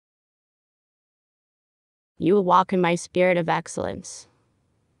You will walk in my spirit of excellence.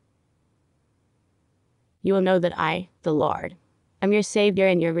 You will know that I, the Lord, am your Savior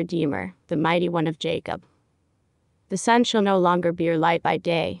and your Redeemer, the Mighty One of Jacob. The sun shall no longer be your light by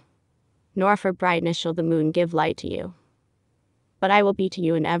day, nor for brightness shall the moon give light to you. But I will be to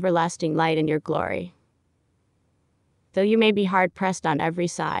you an everlasting light in your glory. Though you may be hard-pressed on every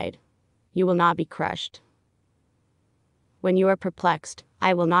side, you will not be crushed. When you are perplexed,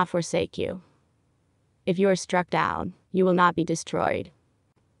 I will not forsake you. If you are struck down, you will not be destroyed.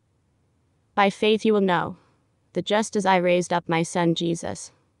 By faith you will know that just as I raised up my son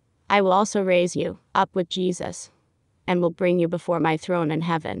Jesus, I will also raise you up with Jesus, and will bring you before my throne in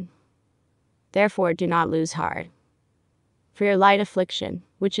heaven. Therefore do not lose heart. For your light affliction,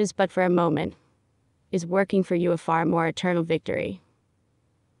 which is but for a moment, is working for you a far more eternal victory.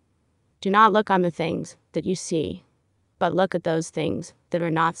 Do not look on the things that you see, but look at those things that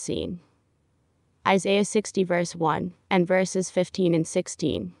are not seen. Isaiah 60 verse 1 and verses 15 and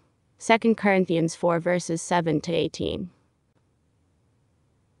 16. 2 Corinthians 4 verses 7 to 18.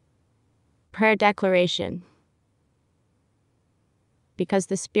 Prayer declaration. Because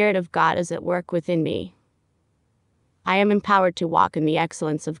the Spirit of God is at work within me, I am empowered to walk in the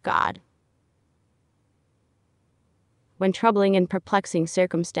excellence of God. When troubling and perplexing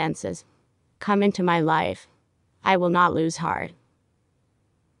circumstances come into my life, I will not lose heart.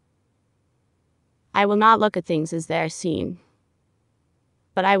 I will not look at things as they are seen,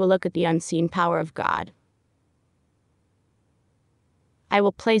 but I will look at the unseen power of God. I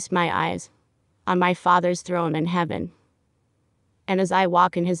will place my eyes on my Father's throne in heaven, and as I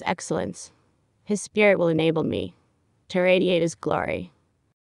walk in His excellence, His Spirit will enable me to radiate His glory.